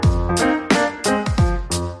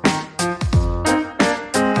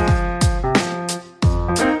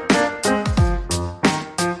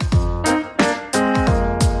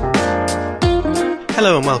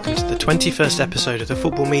Hello and welcome to the 21st episode of the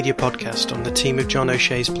Football Media Podcast on the Team of John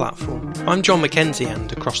O'Shea's platform. I'm John Mackenzie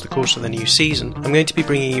and across the course of the new season, I'm going to be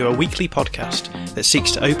bringing you a weekly podcast that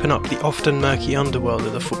seeks to open up the often murky underworld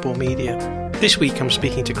of the football media. This week I'm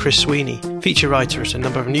speaking to Chris Sweeney, feature writer at a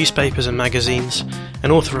number of newspapers and magazines,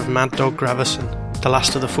 and author of Mad Dog Gravison, The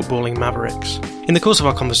Last of the Footballing Mavericks. In the course of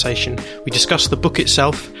our conversation, we discuss the book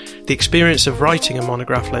itself, the experience of writing a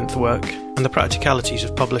monograph-length work, and the practicalities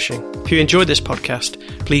of publishing. If you enjoyed this podcast,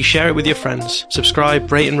 please share it with your friends,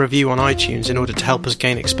 subscribe, rate and review on iTunes in order to help us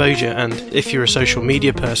gain exposure, and if you're a social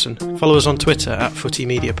media person, follow us on Twitter at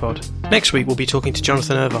FootyMediaPod. Next week we'll be talking to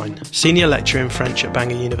Jonathan Irvine, Senior Lecturer in French at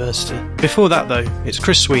Bangor University. Before that though, it's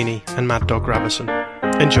Chris Sweeney and Mad Dog Gravison.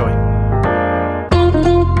 Enjoy.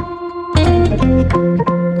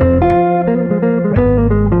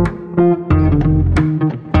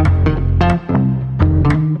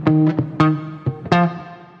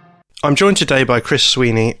 I'm joined today by Chris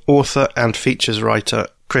Sweeney, author and features writer.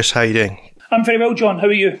 Chris, how are you doing? I'm very well, John. How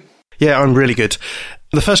are you? Yeah, I'm really good.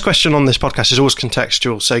 The first question on this podcast is always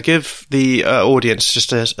contextual, so give the audience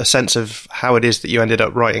just a sense of how it is that you ended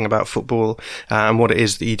up writing about football and what it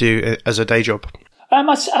is that you do as a day job.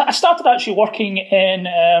 I started actually working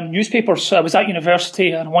in newspapers. I was at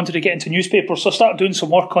university and I wanted to get into newspapers, so I started doing some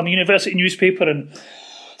work on the university newspaper, and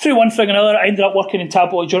through one thing or another, I ended up working in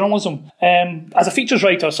tabloid journalism. As a features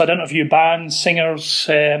writer, so I'd interview bands, singers,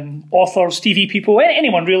 authors, TV people,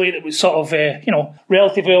 anyone really that was sort of,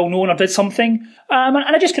 relatively well known or did something. And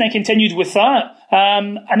I just kind of continued with that.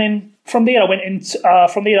 And then from there,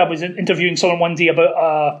 I was interviewing someone one day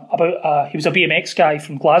about he was a BMX guy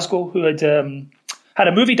from Glasgow who had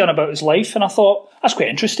a movie done about his life, and I thought, that's quite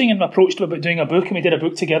interesting, and I approached him about doing a book, and we did a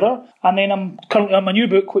book together. And then I'm currently on my new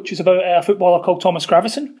book, which is about a footballer called Thomas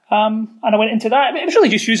Gravison. And I went into that. It was really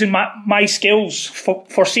just using my skills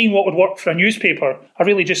for seeing what would work for a newspaper. I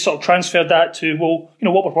really just sort of transferred that to,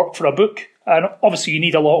 what would work for a book. And obviously you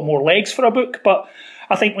need a lot more legs for a book, but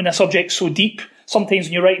I think when a subject's so deep, sometimes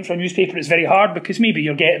when you're writing for a newspaper, it's very hard because maybe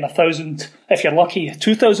you're getting 1,000, if you're lucky,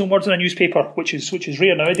 2,000 words in a newspaper, which is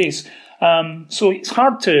rare nowadays. So it's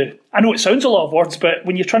hard to, I know it sounds a lot of words, but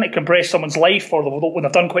when you're trying to compress someone's life or when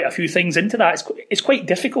they've done quite a few things into that, it's quite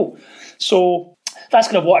difficult. So that's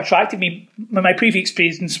kind of what attracted me, my previous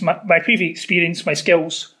experience, my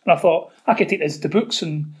skills, and I thought I could take this to books,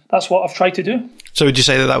 and that's what I've tried to do. So would you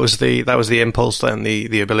say that was the impulse then,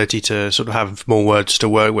 the ability to sort of have more words to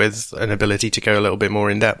work with, an ability to go a little bit more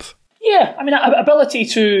in depth? Yeah, I mean, ability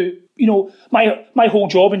to, my whole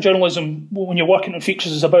job in journalism when you're working on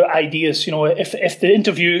features is about ideas. If the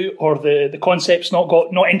interview or the concept's not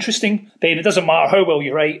interesting, then it doesn't matter how well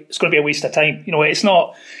you write. It's going to be a waste of time. It's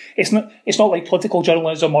not like political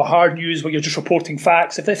journalism or hard news where you're just reporting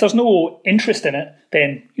facts. If there's no interest in it,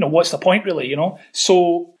 then what's the point really?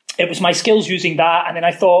 So it was my skills using that, and then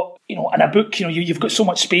I thought, in a book, you've got so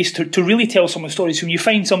much space to really tell someone's stories. When you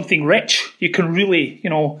find something rich, you can really,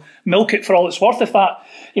 milk it for all it's worth. If that,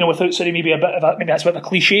 without saying maybe that's a bit of a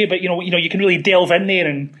cliche, but you can really delve in there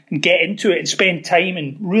and get into it and spend time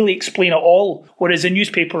and really explain it all. Whereas in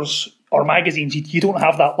newspapers or magazines, you don't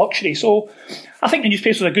have that luxury. So I think the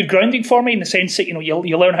newspapers are a good grounding for me in the sense that,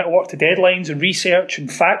 you learn how to work to deadlines and research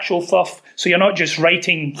and factual stuff. So you're not just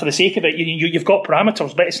writing for the sake of it. You've got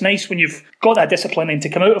parameters, but it's nice when you've got that discipline and to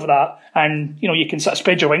come out of that and, you can sort of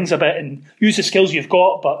spread your wings a bit and use the skills you've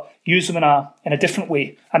got, but use them in a different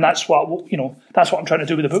way. And that's what I'm trying to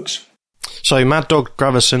do with the books. So Mad Dog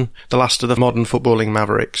Gravison, The Last of the Modern Footballing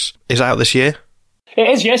Mavericks, is out this year? It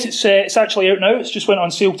is, yes. It's actually out now. It's just went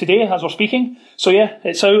on sale today as we're speaking. So yeah,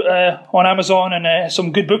 it's out on Amazon and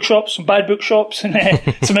some good bookshops, some bad bookshops, and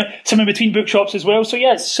some in between bookshops as well. So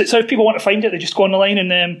yeah, it's how if people want to find it, they just go on the line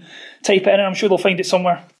and type it in, and I'm sure they'll find it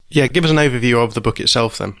somewhere. Yeah, give us an overview of the book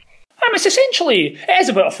itself then. It is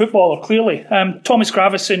about a footballer, clearly. Thomas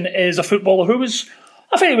Gravison is a footballer who was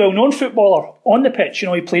a very well-known footballer on the pitch.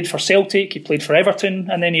 He played for Celtic, he played for Everton,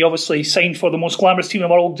 and then he obviously signed for the most glamorous team in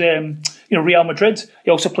the world, Real Madrid.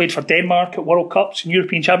 He also played for Denmark at World Cups and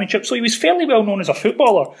European Championships, so he was fairly well-known as a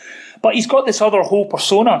footballer. But he's got this other whole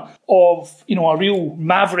persona of, a real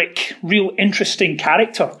maverick, real interesting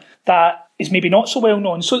character that is maybe not so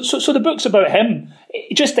well-known. So the book's about him.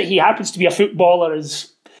 Just that he happens to be a footballer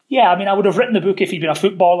is... Yeah, I would have written the book if he'd been a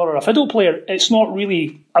footballer or a fiddle player. It's not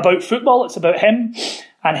really about football. It's about him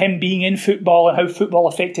and him being in football and how football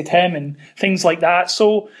affected him and things like that.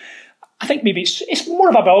 So I think maybe it's more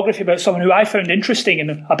of a biography about someone who I found interesting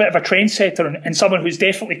and a bit of a trendsetter, and someone who's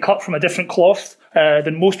definitely cut from a different cloth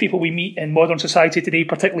than most people we meet in modern society today,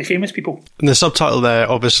 particularly famous people. And the subtitle there,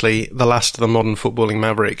 obviously, The Last of the Modern Footballing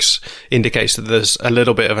Mavericks, indicates that there's a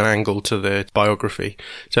little bit of an angle to the biography.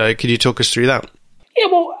 So could you talk us through that? Yeah,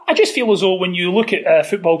 well, I just feel as though when you look at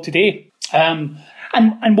football today, and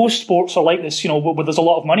most sports are like this, where there's a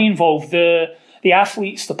lot of money involved, the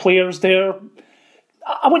athletes, the players,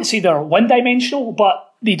 I wouldn't say they're one-dimensional,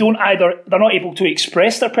 but they're not able to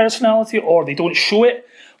express their personality, or they don't show it,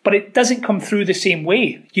 but it doesn't come through the same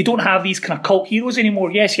way. You don't have these kind of cult heroes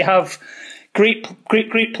anymore. Yes, you have great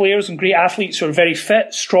players and great athletes who are very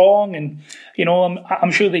fit, strong, and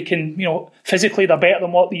I'm sure they can, physically they're better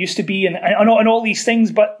than what they used to be, and all these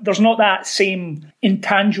things. But there's not that same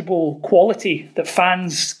intangible quality that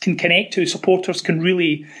fans can connect to, supporters can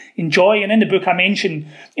really enjoy. And in the book, I mentioned,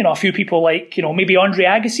 a few people like, maybe Andre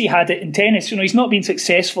Agassi had it in tennis. He's not been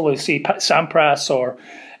successful as say Sampras or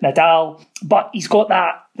Nadal, but he's got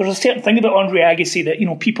that. There's a certain thing about Andre Agassi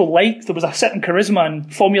that people like. There was a certain charisma in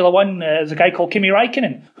Formula One. There's a guy called Kimi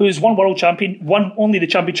Räikkönen who's won world champion, won only the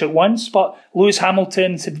championship once. But Lewis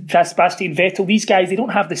Hamilton, Sebastian Vettel, these guys, they don't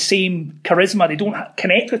have the same charisma. They don't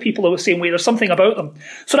connect with people the same way. There's something about them.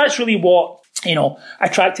 So that's really what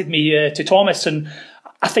attracted me to Thomas. And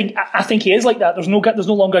I think he is like that. There's no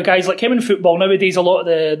longer guys like him in football. Nowadays, a lot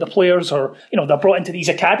of the players are, they're brought into these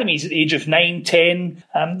academies at the age of 9, 10.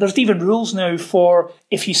 There's even rules now for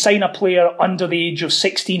if you sign a player under the age of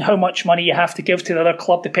 16, how much money you have to give to the other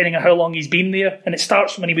club, depending on how long he's been there. And it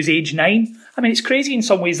starts when he was age 9. I mean, it's crazy in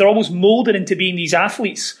some ways. They're almost moulded into being these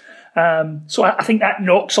athletes. So I think that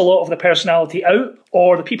knocks a lot of the personality out,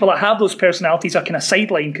 or the people that have those personalities are kind of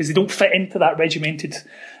sidelined because they don't fit into that regimented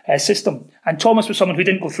system. And Thomas was someone who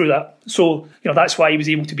didn't go through that. So, that's why he was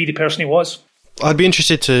able to be the person he was. I'd be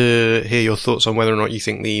interested to hear your thoughts on whether or not you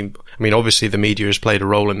think obviously the media has played a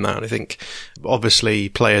role in that. I think obviously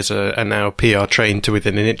players are now PR trained to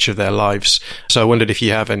within an inch of their lives. So I wondered if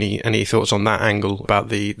you have any thoughts on that angle about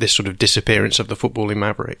this sort of disappearance of the footballing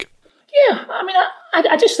maverick. Yeah, I mean,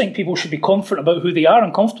 I just think people should be confident about who they are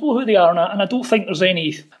and comfortable who they are, and I don't think there's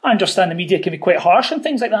any. I understand the media can be quite harsh and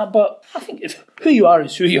things like that, but I think if who you are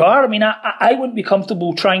is who you are. I mean, I wouldn't be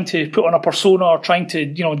comfortable trying to put on a persona or trying to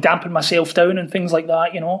dampen myself down and things like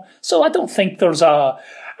that. So I don't think there's a.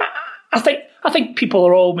 I think people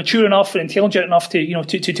are all mature enough and intelligent enough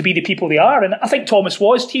to be the people they are, and I think Thomas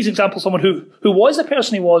was. He's an example of someone who was the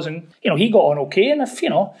person he was, and he got on okay, and if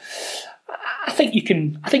I think you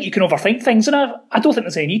can overthink things, and I don't think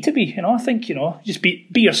there's any need to be. I think just be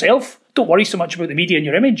yourself. Don't worry so much about the media and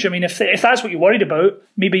your image. I mean, if that's what you're worried about,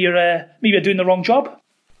 maybe you're doing the wrong job.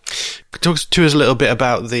 Talk to us a little bit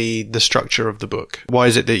about the structure of the book. Why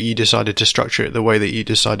is it that you decided to structure it the way that you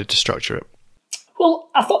decided to structure it? Well,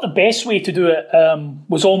 I thought the best way to do it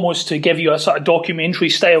was almost to give you a sort of documentary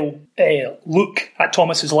style look at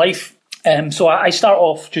Thomas's life. So I start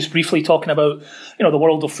off just briefly talking about, the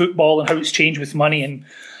world of football and how it's changed with money, and,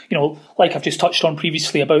 like I've just touched on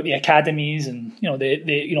previously about the academies and,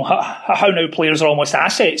 how now players are almost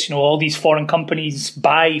assets. All these foreign companies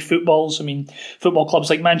buy footballs. I mean, football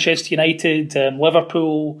clubs like Manchester United,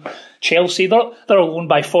 Liverpool, Chelsea, they're all owned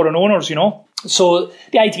by foreign owners, So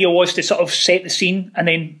the idea was to sort of set the scene and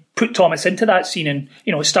then put Thomas into that scene, and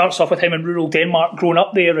it starts off with him in rural Denmark, growing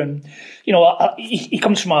up there, and he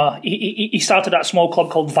comes from he started at a small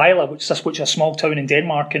club called Vejle, which is a small town in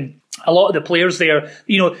Denmark, and a lot of the players there,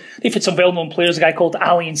 they've had some well-known players. A guy called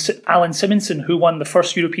Alan Simonsen, who won the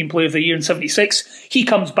first European Player of the Year in '76. He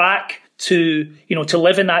comes back to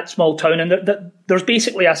live in that small town, and there's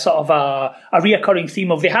basically a sort of a reoccurring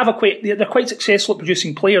theme of they're quite successful at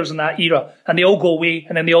producing players in that era, and they all go away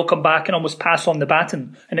and then they all come back and almost pass on the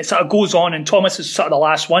baton, and it sort of goes on, and Thomas is sort of the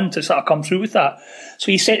last one to sort of come through with that.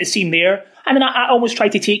 So he set the scene there, and then I always try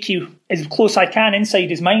to take you as close as I can inside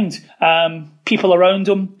his mind, people around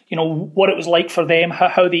him, what it was like for them,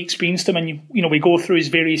 how they experienced him, and we go through his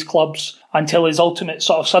various clubs until his ultimate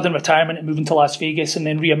sort of sudden retirement and moving to Las Vegas, and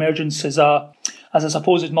then re-emergence as a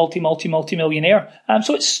supposed multi-millionaire.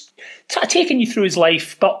 So it's taking you through his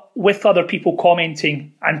life, but with other people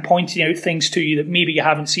commenting and pointing out things to you that maybe you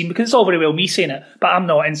haven't seen, because it's all very well me saying it, but I'm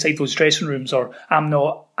not inside those dressing rooms, or I'm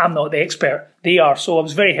not the expert. They are. So I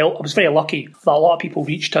was very lucky that a lot of people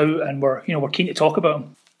reached out and were keen to talk about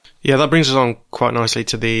him. Yeah, that brings us on quite nicely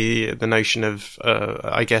to the notion of,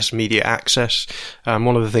 I guess, media access.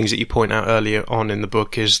 One of the things that you point out earlier on in the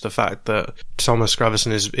book is the fact that Thomas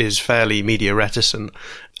Gravesen is fairly media reticent.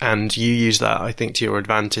 And you use that, I think, to your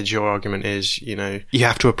advantage. Your argument is, you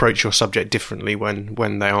have to approach your subject differently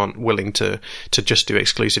when they aren't willing to just do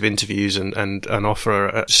exclusive interviews and offer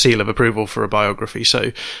a seal of approval for a biography.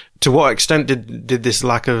 So to what extent did this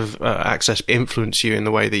lack of access influence you in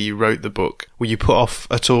the way that you wrote the book? Were you put off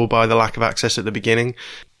at all by the lack of access at the beginning?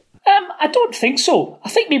 I don't think so. I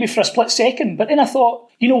think maybe for a split second, but then I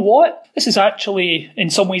thought, you know what? This is actually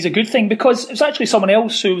in some ways a good thing, because it was actually someone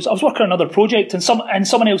else I was working on another project, and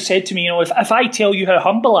someone else said to me, if I tell you how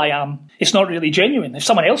humble I am, it's not really genuine. If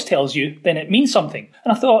someone else tells you, then it means something.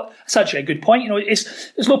 And I thought, that's actually a good point.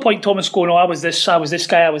 There's no point Thomas going, I was this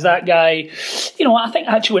guy, I was that guy. I think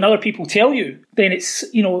actually when other people tell you, then it's,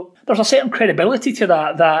 there's a certain credibility to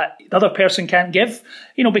that the other person can't give,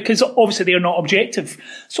 because obviously they're not objective.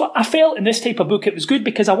 So I felt in this type of book it was good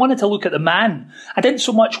because I wanted to look at the man. I didn't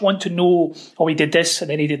so much want to know, he did this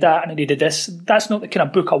and then he did that and then he did this. That's not the kind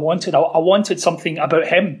of book I wanted. I wanted something about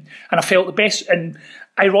him, and I felt the best, and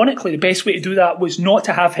ironically, the best way to do that was not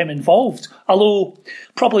to have him involved. Although,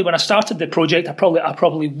 probably when I started the project, I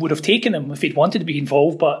probably would have taken him if he'd wanted to be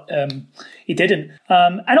involved, but he didn't.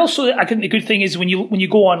 And also, I think the good thing is when you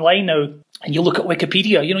go online now and you look at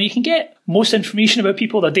Wikipedia, you can get most information about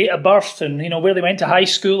people, their date of birth, and where they went to high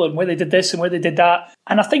school and where they did this and where they did that.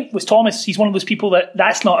 And I think with Thomas, he's one of those people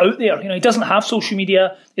that's not out there. He doesn't have social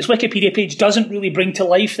media. His Wikipedia page doesn't really bring to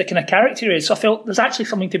life the kind of character he is. So I felt there's actually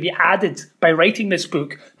something to be added by writing this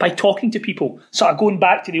book, by talking to people, sort of going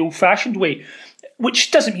back to the old-fashioned way.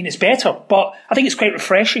 Which doesn't mean it's better, but I think it's quite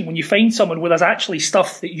refreshing when you find someone where there's actually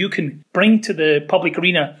stuff that you can bring to the public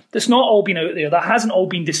arena that's not all been out there, that hasn't all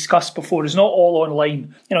been discussed before, is not all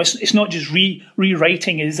online. It's not just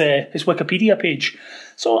rewriting his Wikipedia page.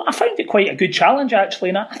 So I found it quite a good challenge, actually,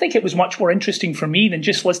 and I think it was much more interesting for me than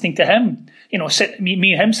just listening to him.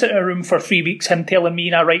 Me and him sit in a room for 3 weeks, him telling me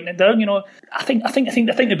and I writing it down. I think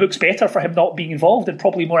the book's better for him not being involved and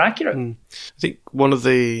probably more accurate. I think one of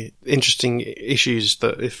the interesting issues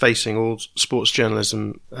that is facing all sports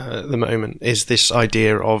journalism at the moment is this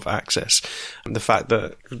idea of access, and the fact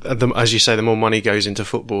that, as you say, the more money goes into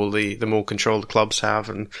football, the more control the clubs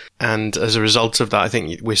have, and as a result of that, I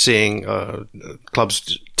think we're seeing clubs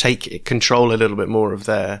take control a little bit more of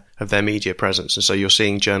their media presence. And so you're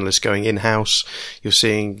seeing journalists going in-house, you're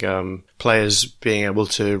seeing players being able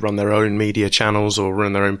to run their own media channels or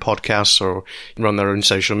run their own podcasts or run their own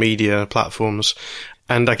social media platforms.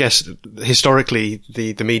 And I guess historically,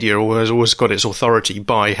 the media has always got its authority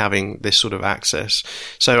by having this sort of access.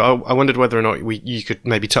 So I wondered whether or not you could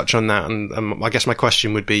maybe touch on that. And I guess my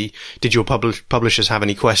question would be, did your publishers have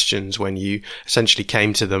any questions when you essentially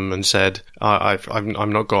came to them and said, I've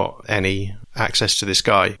not got any access to this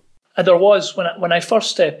guy? There was, when I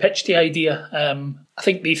first pitched the idea, I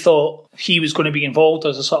think they thought he was going to be involved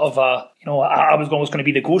as a sort of I was going to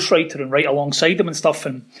be the ghostwriter and write alongside them and stuff.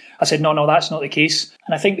 And I said, no, that's not the case.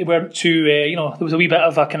 And I think they weren't too, there was a wee bit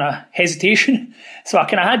of a kind of hesitation. So I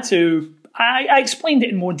kind of had to, I explained it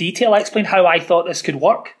in more detail. I explained how I thought this could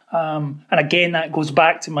work. And again, that goes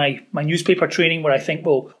back to my newspaper training, where I think,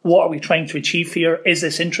 well, what are we trying to achieve here? Is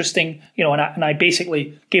this interesting? And I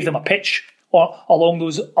basically gave them a pitch along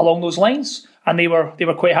those lines, and they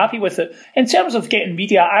were quite happy with it. In terms of getting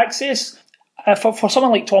media access, for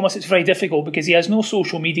someone like Thomas, it's very difficult because he has no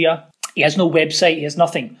social media, he has no website, he has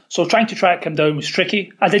nothing. So trying to track him down was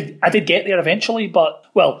tricky. I did get there eventually, but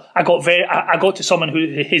I got to someone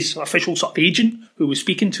his official sort of agent who was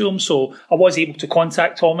speaking to him, so I was able to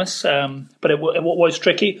contact Thomas, but it was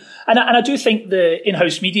tricky. And I do think the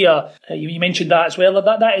in-house media, you mentioned that as well,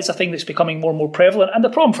 that is a thing that's becoming more and more prevalent. And the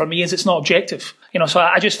problem for me is it's not objective. So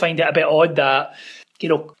I just find it a bit odd that,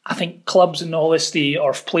 I think clubs and all this,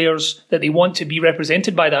 or players, that they want to be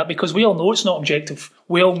represented by that, because we all know it's not objective.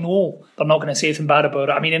 We all know they're not going to say anything bad about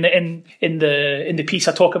it. I mean, in the piece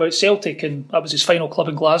I talk about Celtic, and that was his final club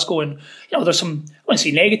in Glasgow, and there's some, I wouldn't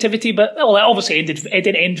say negativity, but it obviously it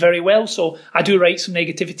didn't end very well. So I do write some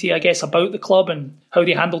negativity, I guess, about the club and how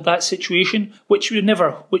they handled that situation, which we would never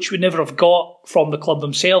have got from the club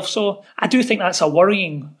themselves. So I do think that's a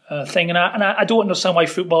worrying thing, and I don't understand why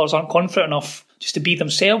footballers aren't confident enough just to be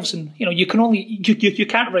themselves. And you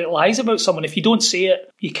can't write lies about someone. If you don't say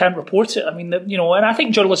it, you can't report it. I mean, and I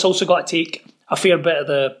think journalists also got to take a fair bit of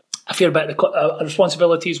the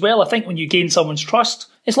responsibility as well. I think when you gain someone's trust,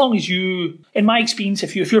 as long as you, in my experience,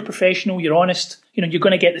 if you're professional, you're honest, you're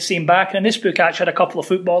going to get the same back. And in this book, I actually had a couple of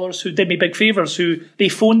footballers who did me big favours, who they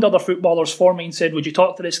phoned other footballers for me and said, would you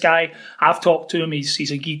talk to this guy? I've talked to him.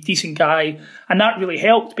 He's a decent guy. And that really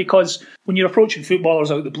helped, because when you're approaching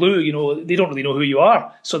footballers out of the blue, they don't really know who you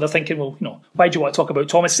are. So they're thinking, well, why do you want to talk about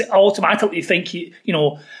Thomas? I automatically think,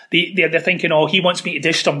 they're thinking, oh, he wants me to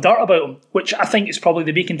dish some dirt about him, which I think is probably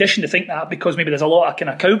the big condition to think that, because maybe there's a lot of kind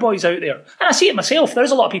of cowboys out there. And I see it myself.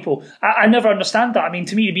 There's a lot of people. I never understand that. I mean,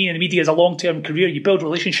 to me, being in the media is a long-term career. You build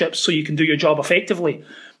relationships so you can do your job effectively.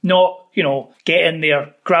 Not, get in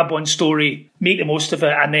there, grab one story, make the most of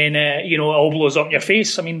it, and then, it all blows up in your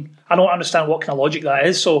face. I mean, I don't understand what kind of logic that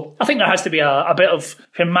is. So I think there has to be a bit of,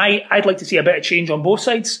 I'd like to see a bit of change on both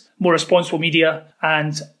sides, more responsible media,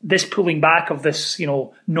 and this pulling back of this,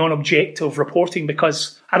 non-objective reporting,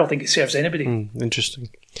 because I don't think it serves anybody. Interesting.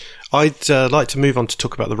 I'd like to move on to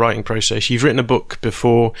talk about the writing process. You've written a book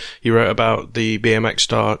before. You wrote about the BMX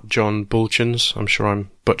star John Bulchins. I'm sure I'm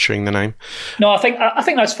butchering the name. No, I think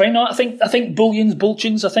that's fine. No, I think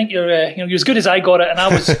Bulchins. I think you're as good as I got it, and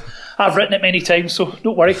I've written it many times, so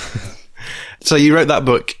don't worry. So you wrote that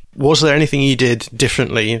book. Was there anything you did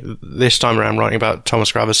differently this time around writing about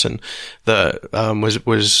Thomas Gravesen that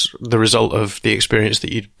was the result of the experience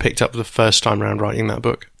that you'd picked up the first time around writing that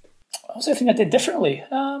book? What was anything I did differently?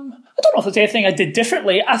 I don't know if there's anything I did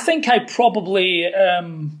differently. I think I probably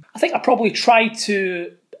tried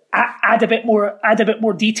to add a bit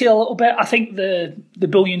more detail a little bit. I think the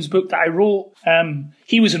Billions book that I wrote,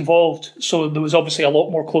 he was involved, so there was obviously a lot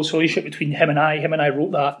more close relationship between him and I. Him and I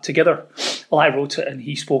wrote that together. Well, I wrote it and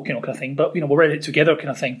he spoke, kind of thing. But we read it together, kind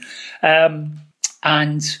of thing.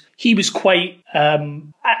 And he was quite.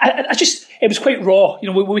 It was quite raw.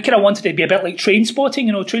 We kind of wanted it to be a bit like Train Spotting,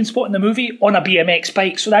 the movie on a BMX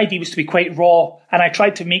bike. So the idea was to be quite raw, and I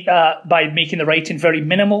tried to make that by making the writing very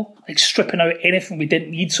minimal, like stripping out anything we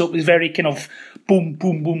didn't need. So it was very kind of boom,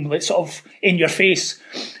 boom, boom, like sort of in your face.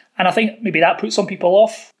 And I think maybe that put some people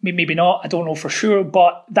off. Maybe not. I don't know for sure.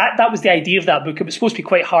 But that was the idea of that book. It was supposed to be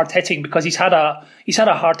quite hard hitting, because he's had a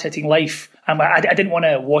hard hitting life, and I didn't want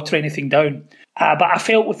to water anything down. But I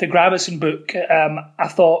felt with the Gravesen book, I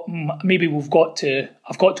thought maybe I've got to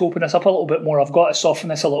open this up a little bit more. I've got to soften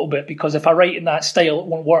this a little bit, because if I write in that style, it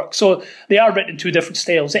won't work. So they are written in two different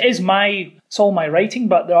styles. It's all my writing,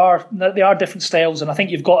 but they are different styles, and I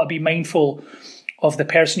think you've got to be mindful of the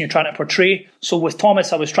person you're trying to portray. So with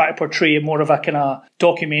Thomas, I was trying to portray more of a kind of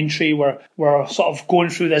documentary where we're sort of going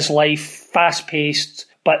through this life, fast-paced,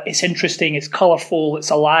 but it's interesting, it's colourful,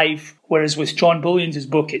 it's alive. Whereas with John Bullions'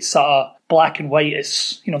 book, it's sort of black and white.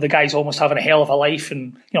 It's, the guy's almost having a hell of a life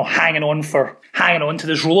and, hanging on to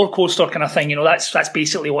this roller coaster kind of thing. That's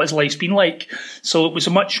basically what his life's been like. So it was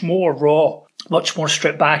a much more raw, much more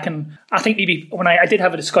stripped back. And I think maybe when I did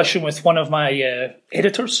have a discussion with one of my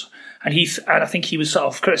editors, and I think he was sort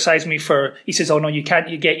of criticising me he says, oh no, you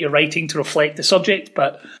get your writing to reflect the subject,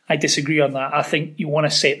 but I disagree on that. I think you want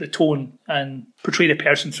to set the tone and portray the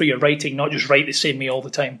person through your writing, not just write the same way all the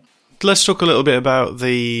time. Let's talk a little bit about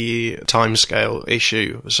the timescale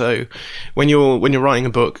issue. So when you're writing a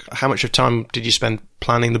book, how much of time did you spend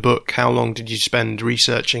planning the book? How long did you spend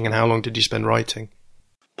researching, and how long did you spend writing?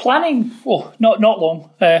 Planning, not long.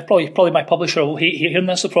 Probably my publisher will hate hearing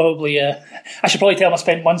this. I should probably tell him I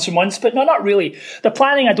spent months and months, but no, not really. The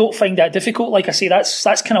planning I don't find that difficult. Like I say, that's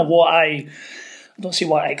kind of what I don't see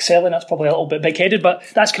what I excel in. That's probably a little bit big-headed, but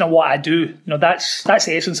that's kind of what I do. That's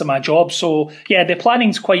the essence of my job. So yeah, the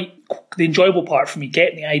planning's quite the enjoyable part for me,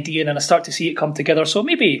 getting the idea, and then I start to see it come together. So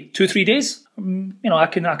maybe 2-3 days. I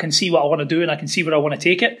can see what I want to do, and I can see where I want to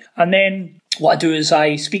take it, and then what I do is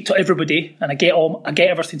I speak to everybody and I get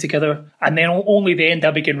everything together, and then only then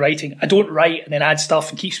I begin writing. I don't write and then add stuff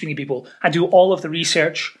and keep speaking to people. I do all of the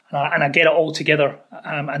research and I get it all together,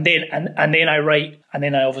 and then I write, and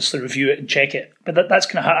then I obviously review it and check it. But that's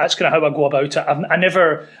kind of how I go about it. I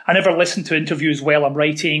never listen to interviews while I'm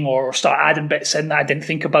writing or start adding bits in that I didn't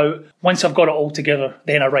think about. Once I've got it all together,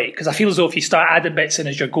 then I write, because I feel as though if you start adding bits in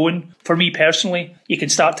as you're going, for me personally, you can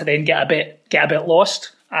start to then get a bit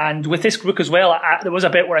lost. And with this book as well, there was a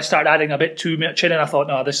bit where I started adding a bit too much in, and I thought,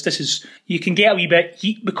 no, this is, you can get a wee bit,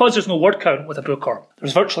 because there's no word count with a book, or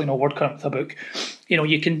there's virtually no word count with a book.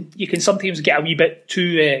 You can sometimes get a wee bit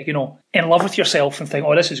too, in love with yourself and think,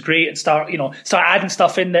 oh, this is great, and start adding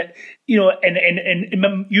stuff in that,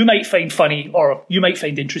 and you might find funny or you might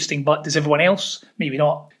find interesting, but does everyone else? Maybe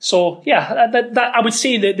not. So yeah, that I would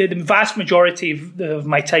say that the vast majority of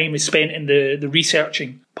my time is spent in the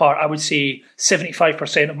researching part. I would say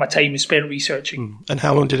 75% of my time is spent researching. And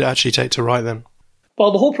how long did it actually take to write them?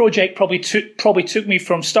 Well, the whole project probably took me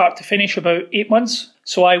from start to finish about 8 months.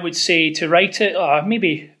 So I would say to write it,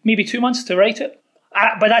 maybe 2 months to write it.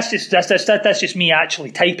 But that's just me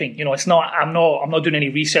actually typing. It's not. I'm not doing any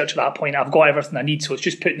research at that point. I've got everything I need, so it's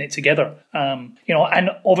just putting it together. And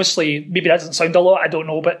obviously maybe that doesn't sound a lot. I don't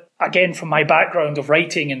know, but again, from my background of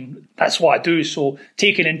writing, and that's what I do. So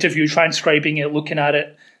taking an interview, transcribing it, looking at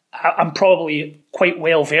it, I'm probably quite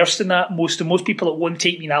well versed in that. Most people, it won't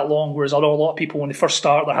take me that long, whereas I know a lot of people when they first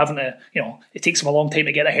start, they're having to, it takes them a long time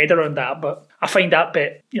to get their head around that. But I find that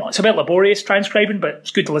bit, it's a bit laborious transcribing, but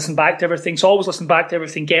it's good to listen back to everything. So I always listen back to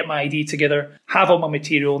everything, get my idea together, have all my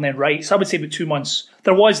material, and then write. So I would say about 2 months.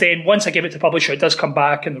 There was then, once I give it to publisher, it does come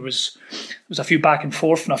back, and there was a few back and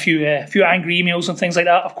forth and a few angry emails and things like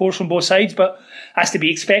that, of course, from both sides, but that's to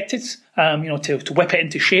be expected, to whip it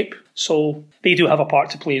into shape. So they do have a part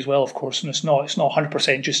to play as well, of course, and it's not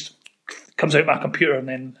 100% just comes out my computer and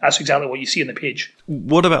then that's exactly what you see on the page.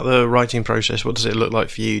 What about the writing process? What does it look like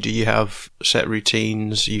for you? Do you have set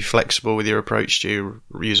routines? Are you flexible with your approach? Do you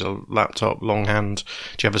use a laptop, longhand?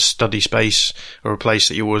 Do you have a study space or a place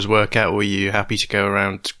that you always work at, or are you happy to go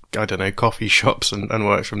around, I don't know, coffee shops and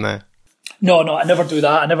work from there? No, I never do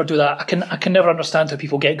that. I can never understand how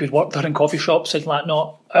people get good work done in coffee shops and like.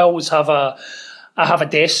 No, I always have a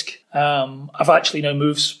desk. I've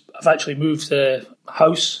actually moved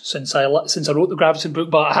house since I wrote the Gravison book,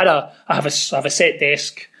 but I have a set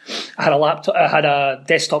desk. I had a laptop, I had a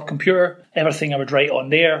desktop computer, everything I would write on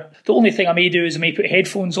there. The only thing I may do is I may put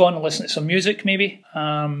headphones on and listen to some music, maybe.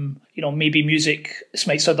 Maybe music, this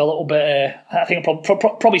might sound a little bit, I think it'll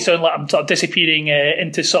probably sound like I'm sort of disappearing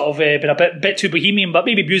into sort of being a bit too bohemian, but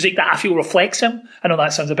maybe music that I feel reflects him. I know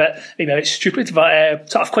that sounds maybe a bit stupid,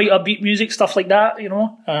 but sort of quite upbeat music, stuff like that,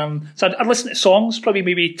 So I'd listen to songs, probably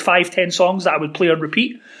maybe 5-10 songs that I would play on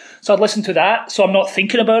repeat. So I'd listen to that, so I'm not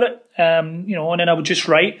thinking about it, and then I would just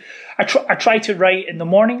write. I try to write in the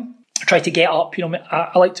morning. I try to get up,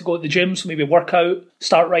 I like to go to the gym, so maybe work out,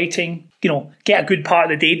 start writing, get a good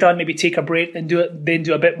part of the day done, maybe take a break, then do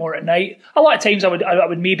a bit more at night. A lot of times I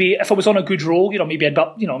would maybe, if I was on a good roll,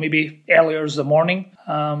 maybe earlier as the morning.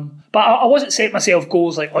 But I wasn't setting myself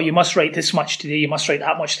goals like, oh, you must write this much today, you must write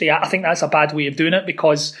that much today. I think that's a bad way of doing it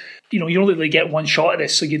because, you only really get one shot at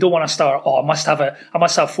this, so you don't want to start, I must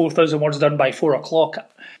have 4,000 words done by 4 o'clock.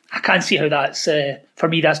 I can't see how that's, for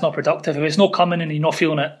me, that's not productive. If it's not coming and you're not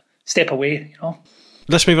feeling it, step away,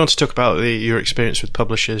 Let's move on to talk about your experience with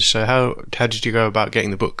publishers. So how did you go about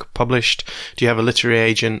getting the book published? Do you have a literary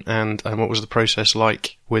agent, and what was the process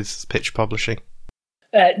like with Pitch Publishing?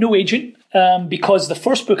 No agent, because the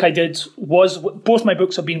first book I did was, both my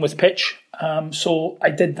books have been with Pitch, so I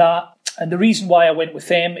did that. And the reason why I went with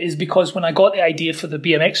them is because when I got the idea for the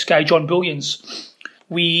BMX guy, John Billions,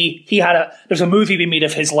 there's a movie we made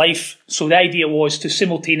of his life. So the idea was to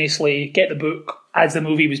simultaneously get the book as the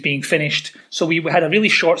movie was being finished. So we had a really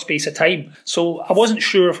short space of time. So I wasn't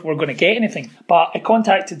sure if we were going to get anything, but I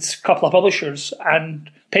contacted a couple of publishers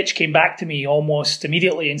and Pitch came back to me almost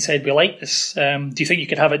immediately and said, we like this. Do you think you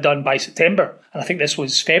could have it done by September? And I think this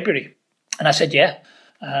was February. And I said, yeah.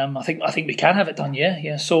 I think we can have it done,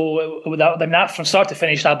 yeah. So that from start to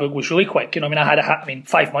finish, that book was really quick. I had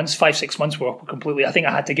 5 months, 5-6 months work completely. I think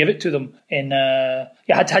I had to give it to them I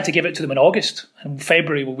had to give it to them in August. In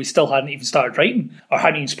February, we still hadn't even started writing, or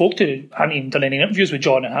hadn't even done any interviews with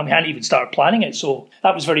John, and we hadn't even started planning it. So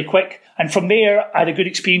that was very quick. And from there, I had a good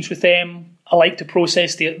experience with them. I liked the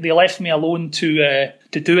process. They left me alone to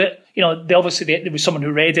do it. There was someone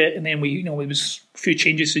who read it, and then there was a few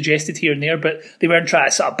changes suggested here and there, but they weren't trying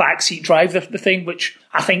to sort of backseat drive the thing, which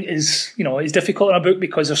I think is difficult in a book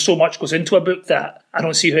because there's so much goes into a book that I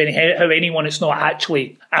don't see how anyone that's not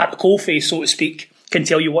actually at the coalface, so to speak, can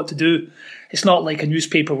tell you what to do. It's not like a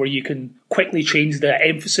newspaper where you can quickly change the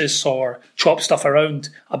emphasis or chop stuff around.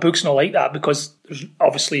 A book's not like that because there's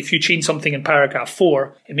obviously if you change something in paragraph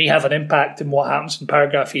 4, it may have an impact in what happens in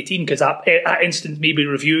paragraph 18 because that instance may be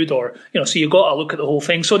reviewed or, so you've got to look at the whole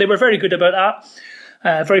thing. So they were very good about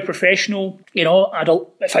that. Very professional.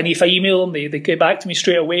 If I email them, they get back to me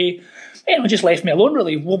straight away. Just left me alone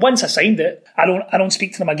really. Well, once I signed it, I don't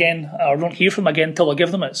speak to them again or don't hear from them again until I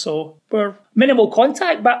give them it. So we're minimal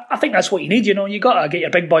contact, but I think that's what you need. You got to get your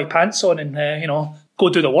big boy pants on and go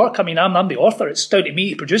do the work. I'm the author. It's down to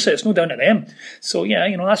me to produce it. It's no down to them. So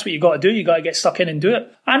that's what you got to do. You got to get stuck in and do it.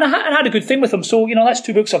 And I had a good thing with them. So that's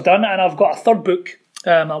 2 books I've done, and I've got a third book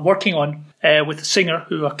I'm working on with a singer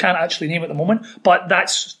who I can't actually name at the moment, but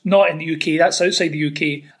that's not in the UK, that's outside the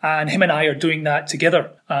UK, and him and I are doing that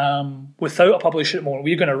together without a publisher at the moment.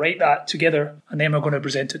 We're going to write that together and then we're going to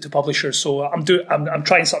present it to publishers. So I'm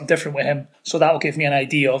trying something different with him, so that'll give me an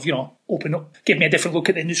idea of, give me a different look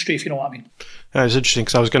at the industry, if you know what I mean. It's interesting,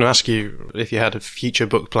 because I was going to ask you if you had future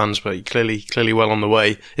book plans, but you're clearly well on the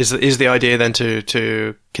way. Is the idea then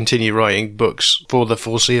to continue writing books for the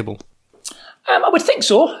foreseeable? I would think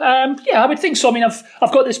so. I would think so. I mean,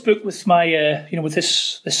 I've got this book with my, with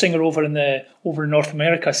this singer over in North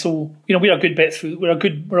America. So we're a good bit through. We're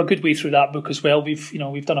a good way through that book as well.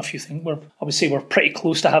 We've done a few things. We're pretty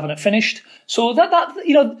close to having it finished. So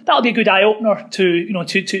that'll be a good eye opener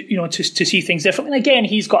to see things differently. And again,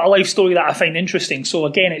 he's got a life story that I find interesting. So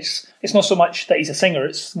again, it's not so much that he's a singer;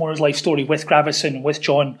 it's more his life story with Gravison, with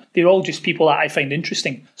John. They're all just people that I find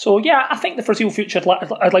interesting. So yeah, I think the foreseeable future,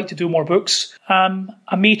 I'd like to do more books.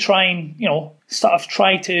 I may try and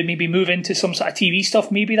try to maybe move into some sort of TV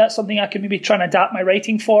stuff. Maybe that's something I can maybe try and adapt my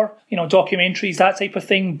writing for. Documentaries, that type of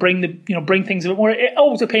thing. Bring things a bit more. It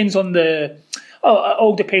all depends on the. It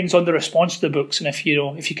all depends on the response to the books, and if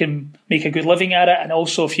you can make a good living at it, and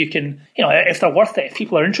also if you can, if they're worth it, if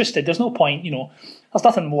people are interested. There's no point, there's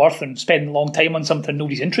nothing worse than spending a long time on something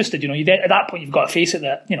nobody's interested. At that point you've got to face it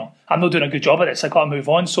that I'm not doing a good job at it, so I've got to move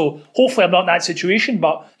on. So hopefully I'm not in that situation,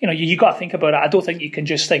 but you got to think about it. I don't think you can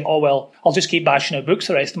just think, oh well, I'll just keep bashing out books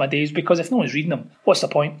the rest of my days, because if no one's reading them, what's the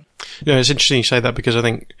point? It's interesting you say that, because I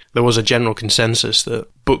think there was a general consensus that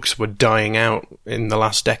books were dying out in the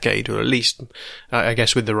last decade, or at least, I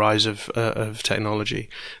guess, with the rise of technology.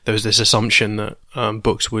 There was this assumption that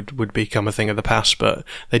books would become a thing of the past, but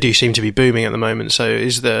they do seem to be booming at the moment. So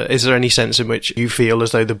is there any sense in which you feel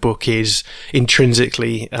as though the book is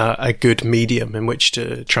intrinsically a good medium in which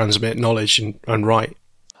to transmit knowledge and write?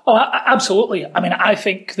 Oh, absolutely. I mean, I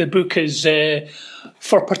think the book is,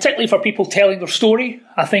 particularly for people telling their story,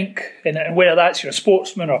 I think, and whether that's you're a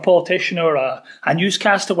sportsman or a politician or a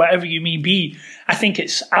newscaster, whatever you may be, I think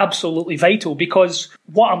it's absolutely vital, because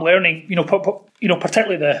what I'm learning,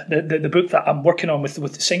 particularly the book that I'm working on with the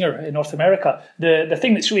singer in North America, the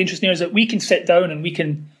thing that's really interesting is that we can sit down and we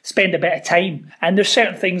can spend a bit of time, and there's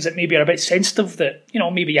certain things that maybe are a bit sensitive that,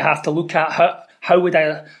 maybe you have to look at how would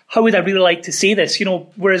I really like to say this?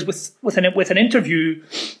 Whereas with an interview,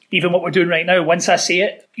 even what we're doing right now, once I say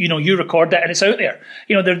it, you record it and it's out there.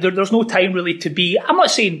 There's no time really to be, I'm not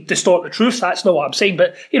saying distort the truth, that's not what I'm saying,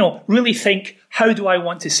 but, really think, how do I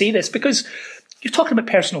want to say this? Because you're talking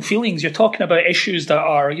about personal feelings, you're talking about issues that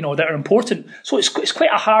are, that are important. So it's quite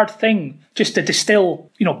a hard thing just to distill,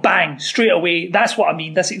 bang, straight away. That's what I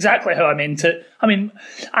mean. That's exactly how I meant it. I mean,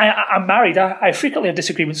 I'm married. I frequently have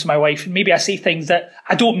disagreements with my wife. Maybe I say things that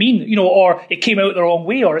I don't mean, or it came out the wrong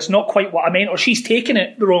way, or it's not quite what I meant, or she's taken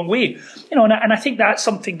it the wrong way. And I think that's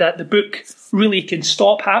something that the book really can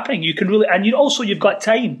stop happening. You can really, and you've got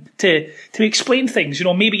time to explain things.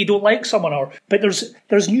 Maybe you don't like someone, but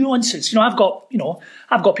there's nuances. I've got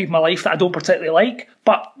people in my life that I don't particularly like,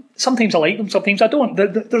 but sometimes I like them, sometimes I don't.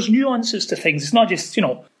 There's nuances to things. It's not just,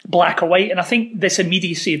 black or white. And I think this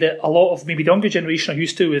immediacy that a lot of maybe the younger generation are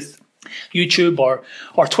used to with YouTube or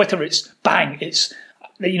Twitter, it's bang, it's,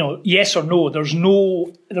 yes or no. There's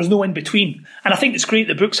no in between. And I think it's great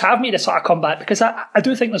that books have made a sort of comeback, because I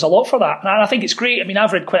do think there's a lot for that. And I think it's great. I mean,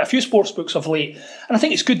 I've read quite a few sports books of late, and I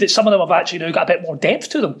think it's good that some of them have actually now got a bit more depth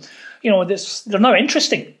to them. They're now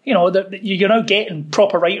interesting. You're now getting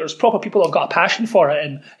proper writers, proper people who've got a passion for it,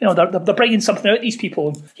 and they're bringing something out of these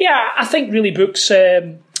people. Yeah, I think really books.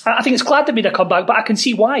 I think it's glad they made a comeback, but I can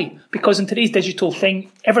see why. Because in today's digital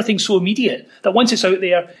thing, everything's so immediate that once it's out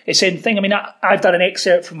there, it's in thing. I mean, I've done an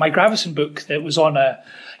excerpt from my Gravison book that was on a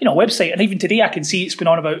website, and even today I can see it's been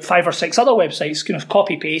on about 5 or 6 other websites.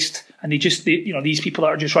 Copy paste, and these people that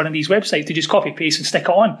are just running these websites, they just copy paste and stick it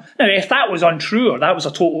on. Now, if that was untrue or that was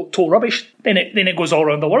a total rubbish, then it goes all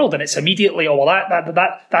around the world, and it's immediately,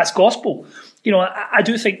 that's gospel. I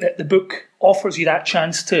do think that the book offers you that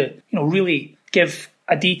chance to really give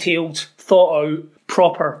a detailed, thought out,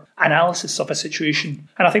 proper analysis of a situation.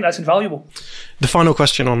 And I think that's invaluable. The final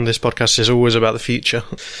question on this podcast is always about the future.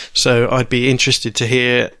 So I'd be interested to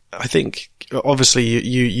hear, I think, obviously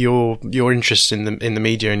your interest in the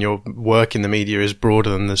media and your work in the media is broader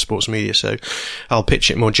than the sports media. So I'll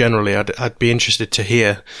pitch it more generally. I'd be interested to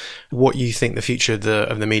hear what you think the future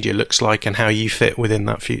of the media looks like and how you fit within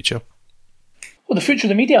that future. Well, the future of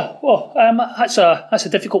the media, that's a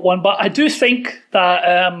difficult one, but I do think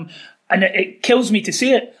that And it kills me to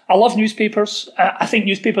say it. I love newspapers. I think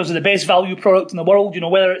newspapers are the best value product in the world.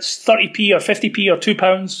 Whether it's 30p or 50p or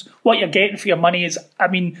 £2, what you're getting for your money is,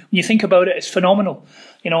 when you think about it, it's phenomenal.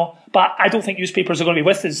 But I don't think newspapers are going to be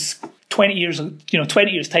with us 20 years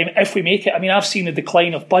time if we make it. I've seen the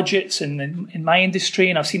decline of budgets in my industry,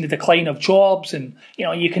 and I've seen the decline of jobs, and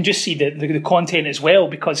you can just see the content as well,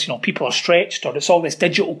 because people are stretched, or it's all this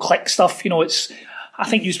digital click stuff. I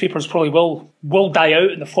think newspapers probably will die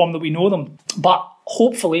out in the form that we know them, but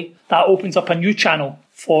hopefully that opens up a new channel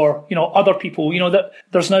for other people. That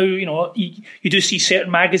there's now you do see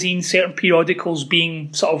certain magazines, certain periodicals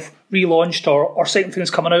being sort of relaunched, or certain things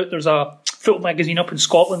coming out. There's a football magazine up in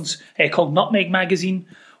Scotland called Nutmeg Magazine,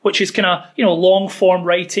 which is kind of long form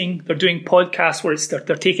writing. They're doing podcasts where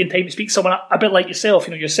they're taking time to speak to someone a bit like yourself.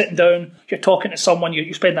 You're sitting down, you're talking to someone,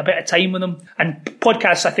 you're spending a bit of time with them. And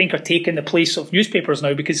podcasts, I think, are taking the place of newspapers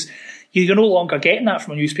now, because you're no longer getting that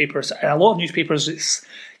from newspapers. And a lot of newspapers, it's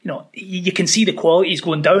you can see the quality is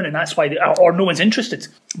going down, and that's why or no one's interested.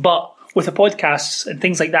 But with the podcasts and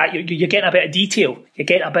things like that, you're getting a bit of detail, you're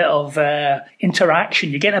getting a bit of interaction,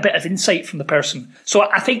 you're getting a bit of insight from the person. So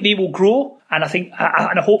I think they will grow, and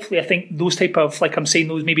hopefully I think those type of, like I'm saying,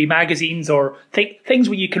 those maybe magazines or things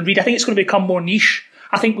where you can read, I think it's going to become more niche.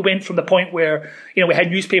 I think we went from the point where we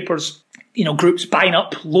had newspapers, groups buying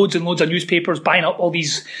up loads and loads of newspapers, buying up all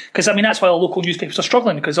these, because that's why all local newspapers are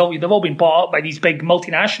struggling, because they've all been bought up by these big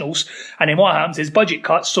multinationals, and then what happens is budget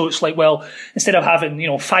cuts. So it's like, well, instead of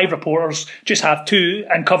having 5 reporters, just have 2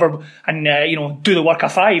 and cover and do the work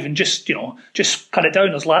of 5, and just cut it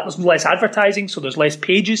down. There's less advertising, so there's less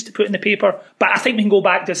pages to put in the paper. But I think we can go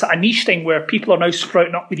back to a niche thing where people are now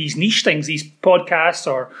sprouting up with these niche things, these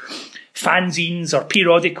podcasts or fanzines or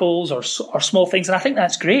periodicals or small things, and I think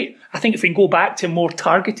that's great. I think if we can go back to more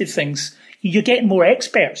targeted things, you're getting more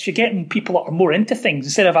experts, you're getting people that are more into things,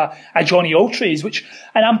 instead of a Johnny Alltrades,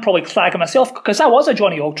 and I'm probably flagging myself, because I was a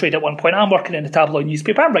Johnny Alltrade at one point. I'm working in a tabloid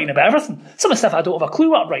newspaper, I'm writing about everything. Some of the stuff I don't have a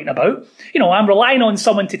clue what I'm writing about. I'm relying on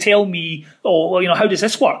someone to tell me, how does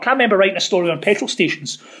this work? I remember writing a story on petrol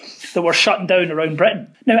stations that were shutting down around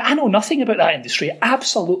Britain. Now, I know nothing about that industry,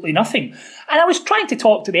 absolutely nothing. And I was trying to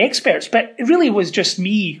talk to the experts, but it really was just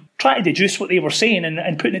me trying to deduce what they were saying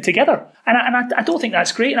and putting it together. And I don't think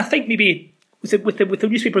that's great. And I think maybe with the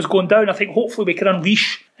newspapers going down, I think hopefully we can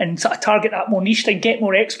unleash and sort of target that more niche thing, get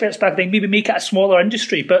more experts back then, maybe make it a smaller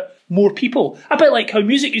industry, but more people. A bit like how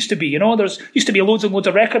music used to be, there's used to be loads and loads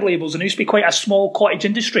of record labels, and it used to be quite a small cottage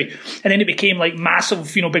industry, and then it became like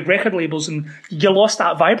massive, big record labels, and you lost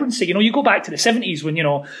that vibrancy. You go back to the 70s when,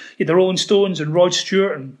 you had the Rolling Stones and Rod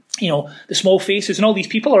Stewart and, the Small Faces and all these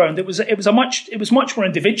people around. It was much more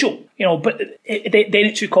individual, but then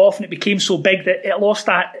it took off and it became so big that it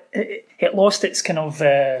lost its kind of,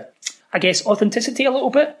 authenticity a little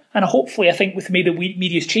bit. And hopefully, I think with the way the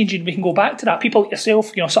media is changing, we can go back to that. People like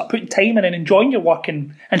yourself, start putting time in and enjoying your work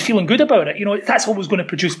and feeling good about it. That's always going to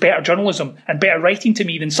produce better journalism and better writing to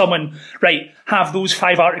me than someone, have those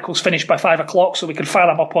 5 articles finished by 5 o'clock so we can file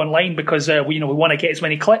them up online because we want to get as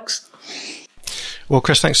many clicks. Well,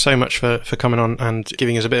 Chris, thanks so much for coming on and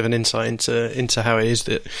giving us a bit of an insight into how it is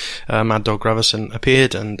that Mad Dog Gravison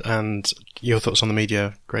appeared, and your thoughts on the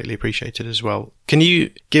media greatly appreciated as well. Can you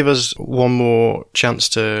give us one more chance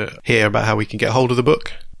to hear about how we can get hold of the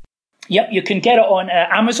book? Yep, you can get it on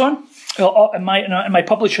Amazon. And my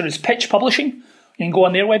publisher is Pitch Publishing. You can go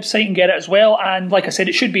on their website and get it as well. And like I said,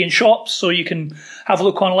 it should be in shops, so you can have a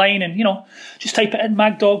look online and, just type it in,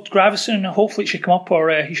 Mad Dog Gravison, and hopefully it should come up,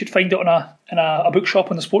 or you should find it in a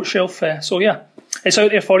bookshop on the sports shelf. So yeah, it's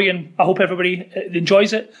out there for you, and I hope everybody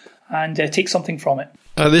enjoys it and takes something from it.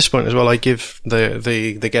 At this point as well, I give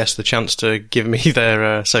the guest the chance to give me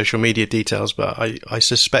their social media details, but I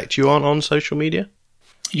suspect you aren't on social media?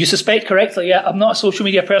 You suspect correctly, yeah. I'm not a social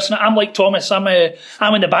media person. I'm like Thomas. I'm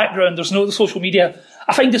in the background. There's no social media.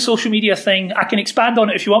 I find the social media thing, I can expand on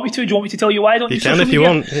it if you want me to. Do you want me to tell you why I don't do social media? You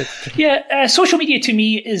can if you want. Yeah, social media to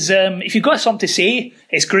me is, if you've got something to say,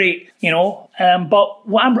 it's great, But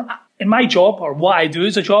in my job, or what I do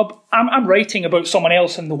as a job, I'm writing about someone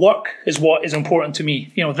else, and the work is what is important to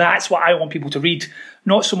me. That's what I want people to read.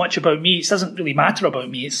 Not so much about me. It doesn't really matter about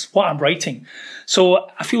me. It's what I'm writing. So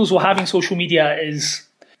I feel as though having social media is...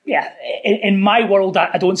 Yeah, in my world,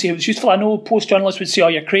 I don't see how it's useful. I know post journalists would say, "Oh,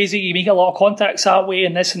 you're crazy. You make a lot of contacts that way,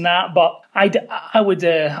 and this and that." But I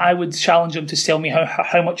would challenge them to tell me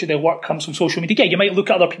how much of their work comes from social media. Yeah, you might look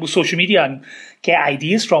at other people's social media and get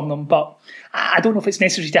ideas from them, but I don't know if it's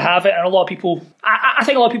necessary to have it. And a lot of people, I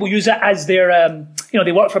think a lot of people use it as their,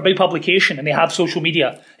 they work for a big publication and they have social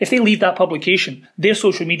media. If they leave that publication, their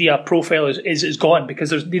social media profile is gone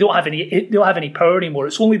because they don't have any power anymore.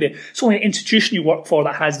 It's only the institution you work for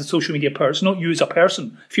that has the social media power. It's not you as a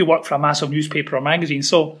person if you work for a massive newspaper or magazine.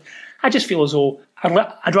 So I just feel as though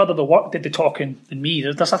I'd rather the work did the talking than me.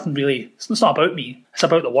 There's nothing really. It's not about me. It's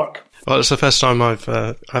about the work. Well, it's the first time I've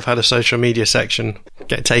had a social media section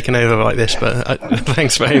get taken over like this. But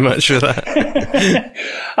thanks very much for that.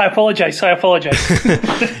 I apologise.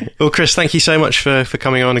 Well, Chris, thank you so much for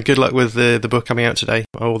coming on, and good luck with the book coming out today.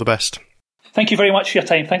 All the best. Thank you very much for your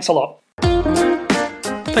time. Thanks a lot.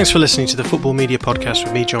 Thanks for listening to the Football Media Podcast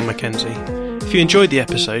with me, John Mackenzie. If you enjoyed the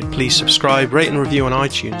episode, please subscribe, rate and review on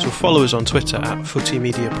iTunes, or follow us on Twitter at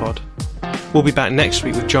FootyMediaPod. We'll be back next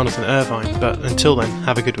week with Jonathan Irvine, but until then,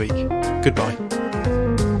 have a good week. Goodbye.